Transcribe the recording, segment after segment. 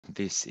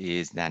This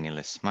is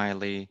Daniel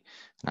Smiley,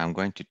 and I'm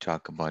going to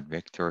talk about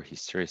vector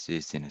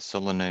hysteresis in a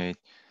solenoid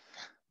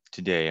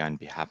today on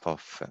behalf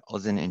of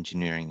Ozone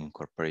Engineering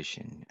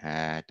Incorporation.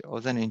 At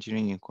Ozone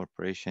Engineering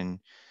Incorporation,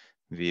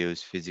 we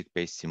use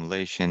physics-based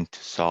simulation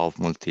to solve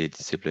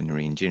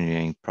multidisciplinary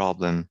engineering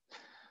problem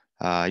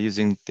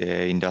using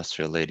the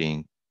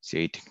industrial-leading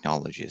CADE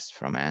technologies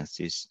from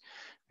Ansys.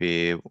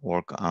 We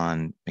work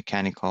on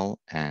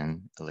mechanical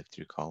and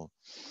electrical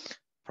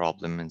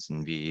problems,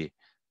 and we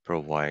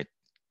provide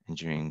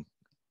engineering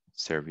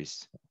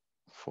service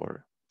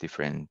for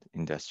different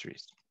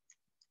industries.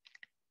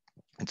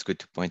 It's good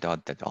to point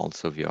out that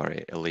also we are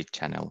an elite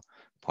channel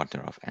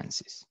partner of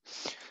Ansys.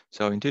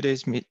 So in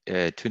today's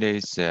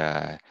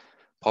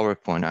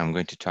PowerPoint, I'm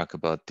going to talk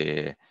about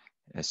the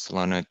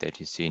solenoid that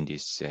you see in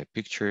this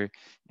picture,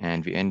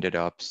 and we ended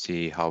up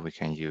see how we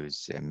can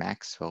use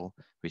Maxwell,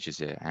 which is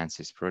an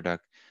Ansys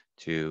product,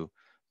 to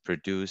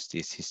produce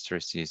this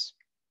hysteresis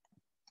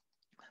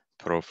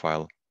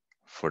profile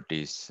for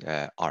this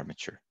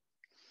armature.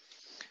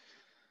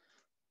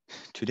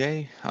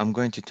 Today, I'm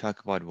going to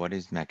talk about what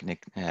is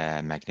magnetic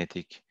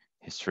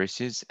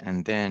hysteresis,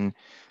 and then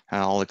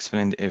I'll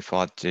explain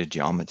the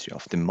geometry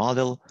of the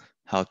model,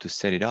 how to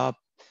set it up,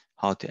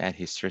 how to add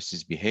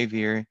hysteresis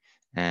behavior,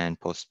 and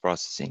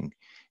post-processing.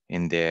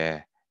 In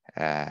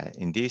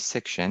this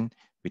section,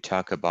 we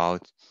talk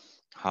about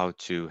how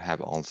to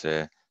have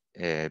also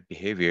a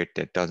behavior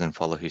that doesn't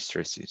follow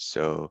hysteresis.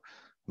 So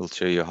we'll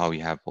show you how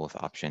you have both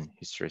option,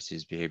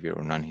 hysteresis behavior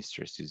or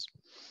non-hysteresis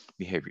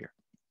behavior.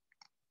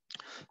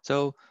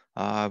 So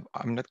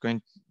I'm not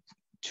going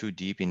too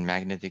deep in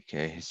magnetic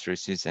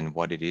hysteresis and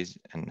what it is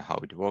and how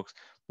it works,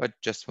 but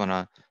just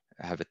wanna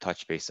have a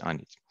touch base on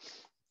it.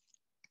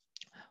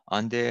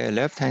 On the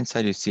left-hand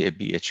side, you see a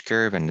BH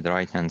curve, and on the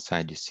right-hand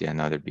side, you see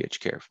another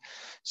BH curve.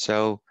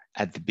 So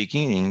at the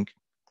beginning,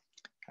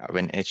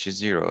 when H is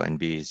 0 and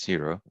B is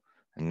 0,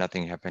 and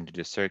nothing happened to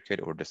the circuit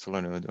or the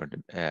solenoid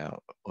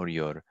or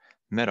your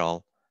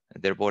metal,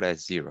 they're both at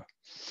 0.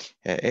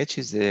 H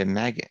is a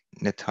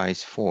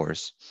magnetized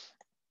force,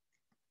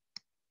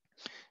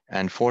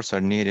 and force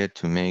are needed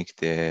to make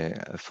the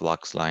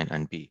flux line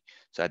on B.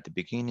 So at the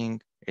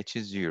beginning, H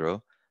is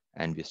 0,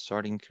 and we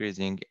start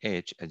increasing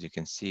H. As you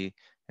can see,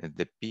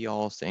 the B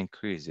also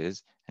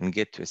increases and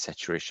get to a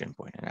saturation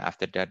point. And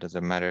after that,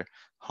 doesn't matter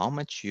how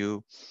much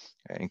you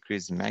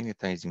increase the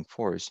magnetizing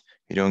force,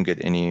 you don't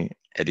get any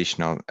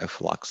additional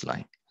flux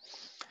line.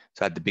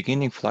 So at the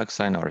beginning, flux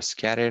line are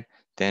scattered,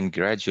 then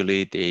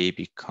gradually they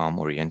become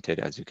oriented.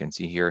 As you can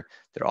see here,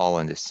 they're all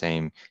in the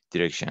same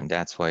direction.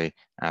 That's why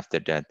after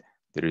that,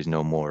 there is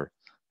no more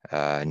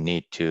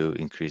need to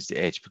increase the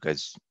H,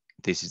 because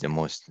this is the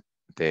most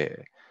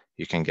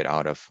you can get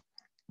out of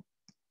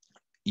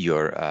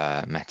your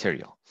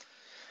material.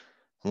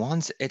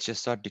 Once H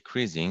start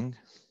decreasing,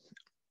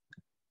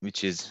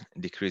 which is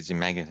decreasing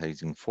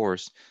magnetizing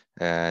force,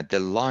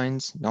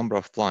 the number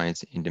of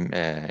lines in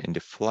the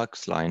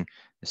flux line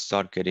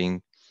start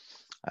getting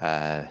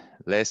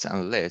less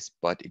and less,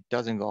 but it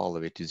doesn't go all the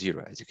way to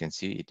 0. As you can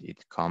see,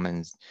 it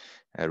comes,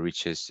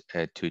 reaches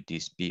to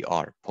this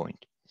BR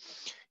point.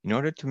 In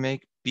order to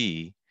make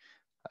B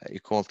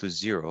equal to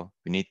 0,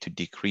 we need to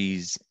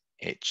decrease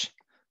H.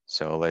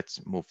 So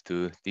let's move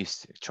to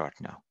this chart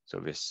now. So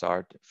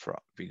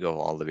we go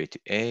all the way to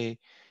A,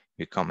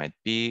 we come at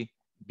B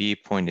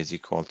point is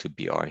equal to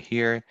BR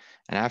here.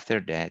 And after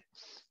that,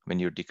 when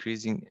you're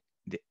decreasing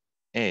the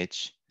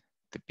H,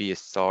 the B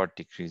start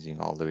decreasing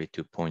all the way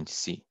to point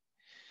C.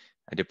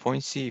 At the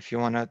point C, if you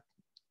wanna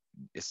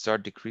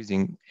start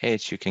decreasing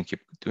H, you can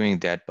keep doing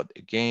that, but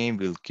again,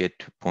 we'll get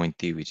to point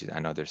D, which is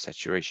another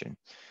saturation.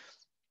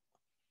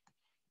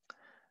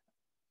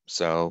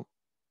 So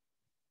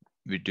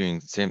we're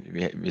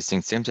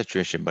seeing same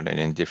saturation, but in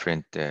a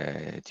different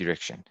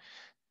direction.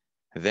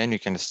 Then you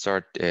can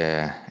start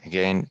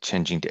again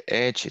changing the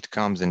edge. It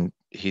comes and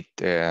hit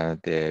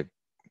the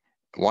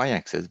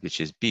y-axis,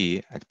 which is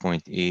B at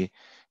point E.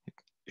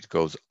 It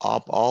goes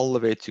up all the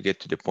way to get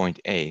to the point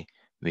A,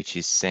 which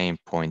is same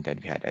point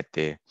that we had at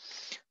the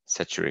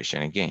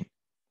saturation again.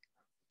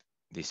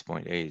 This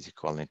point A is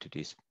equivalent to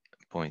this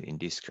point in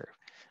this curve.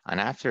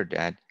 And after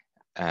that,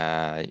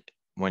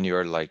 when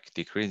you're like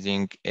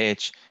decreasing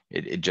H,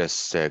 it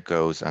just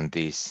goes on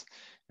this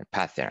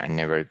path there and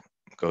never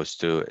goes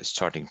to a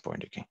starting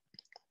point again.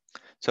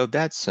 So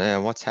that's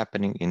what's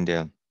happening in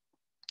the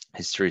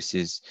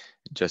hysteresis,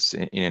 just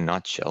in a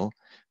nutshell.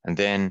 And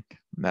then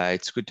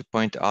it's good to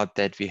point out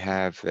that we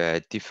have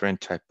a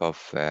different type of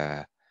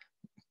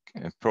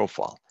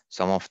profile.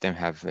 Some of them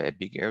have a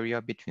big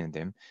area between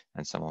them,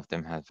 and some of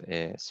them have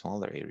a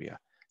smaller area,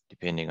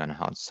 depending on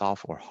how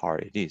soft or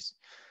hard it is.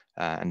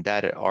 And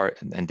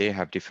they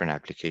have different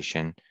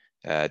application,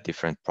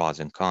 different pros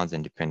and cons,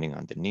 and depending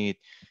on the need,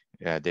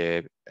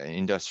 the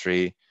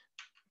industry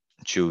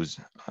choose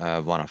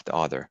one of the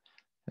other.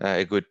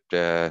 A good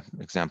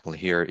example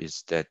here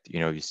is that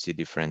you see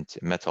different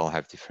metal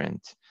have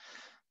different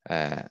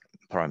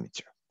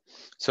parameter.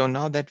 So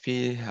now that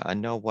we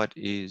know what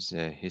is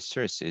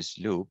hysteresis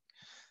loop,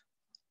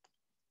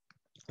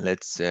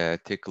 Let's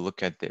take a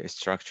look at the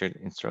structured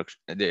instruction,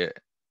 the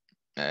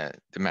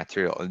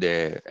material,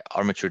 the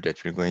armature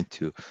that we're going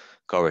to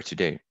cover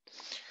today.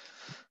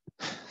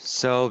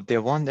 So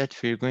the one that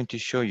we're going to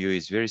show you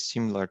is very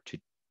similar to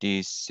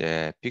this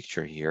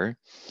picture here,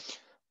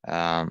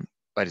 but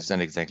it's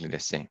not exactly the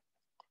same.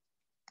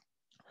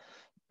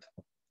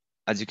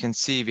 As you can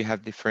see, we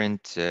have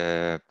different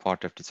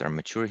part of this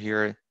armature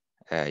here.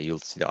 You'll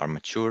see the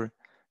armature,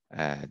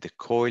 the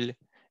coil,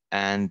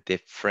 and the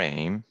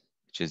frame,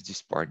 which is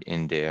this part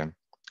in the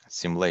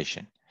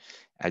simulation.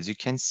 As you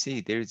can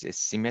see, there is a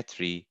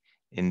symmetry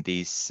in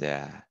this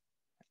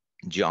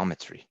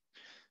geometry.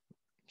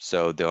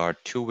 So there are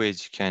two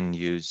ways you can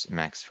use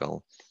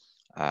Maxwell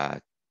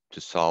to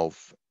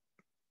solve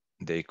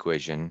the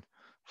equation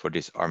for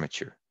this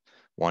armature.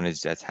 One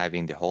is that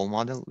having the whole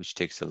model, which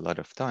takes a lot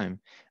of time.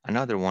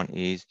 Another one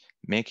is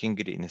making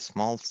it in a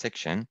small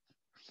section.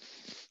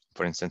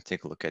 For instance,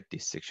 take a look at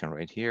this section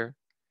right here.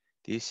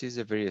 This is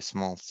a very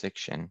small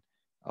section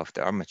of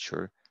the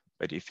armature,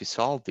 but if you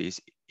solve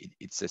this,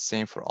 it's the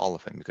same for all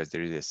of them because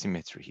there is a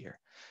symmetry here.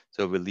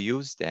 So we'll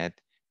use that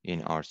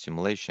in our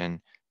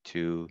simulation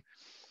to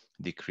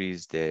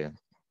decrease the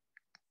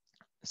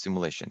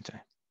simulation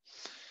time.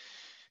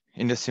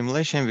 In the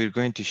simulation, we're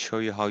going to show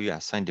you how you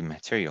assign the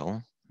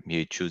material.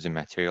 You choose a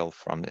material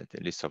from the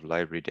list of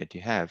library that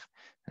you have,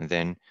 and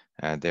then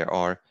there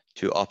are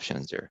two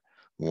options there.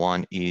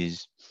 One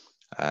is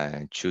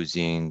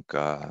choosing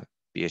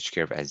BH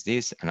curve as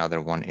this.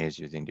 Another one is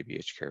using the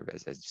BH curve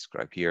as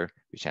described here,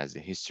 which has the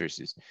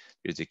hysteresis.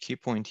 There's a key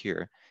point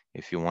here.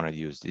 If you want to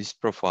use this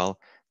profile,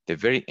 the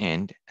very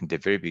end and the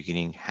very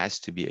beginning has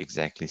to be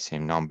exactly the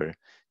same number,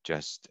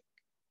 just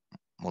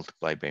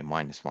multiply by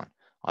 -1.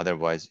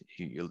 Otherwise,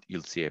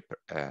 you'll see a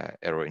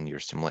error in your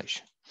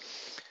simulation.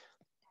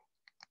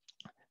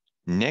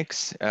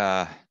 Next,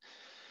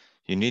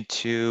 you need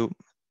to,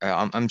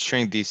 I'm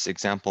showing these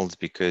examples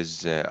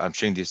because I'm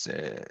showing these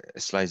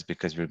slides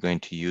because we're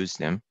going to use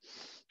them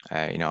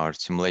in our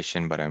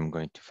simulation, but I'm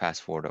going to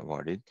fast forward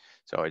about it.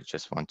 So I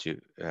just want to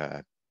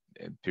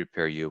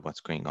prepare you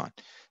what's going on.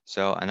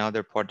 So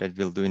another part that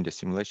we'll do in the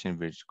simulation,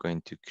 we're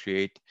going to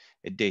create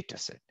a data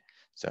set.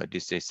 So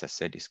this data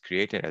set is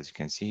created, as you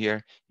can see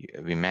here.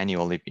 We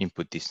manually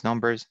input these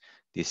numbers.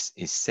 This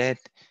is set,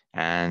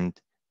 and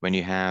when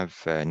you have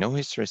no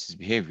hysteresis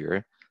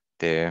behavior,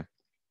 the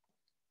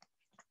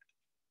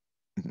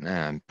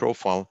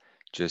profile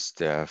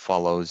just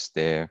follows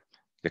the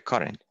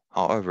current.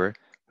 However,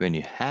 when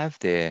you have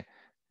the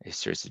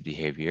hysteresis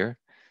behavior,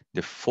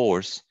 the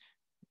force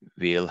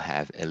will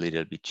have a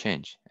little bit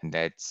change. And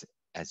that's,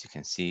 as you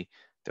can see,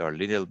 there are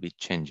little bit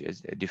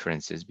changes,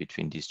 differences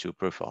between these two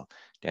profiles.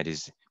 That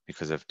is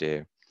because of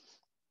the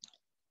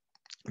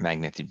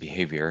magnetic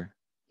behavior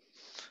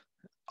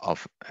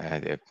of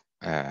the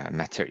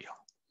material.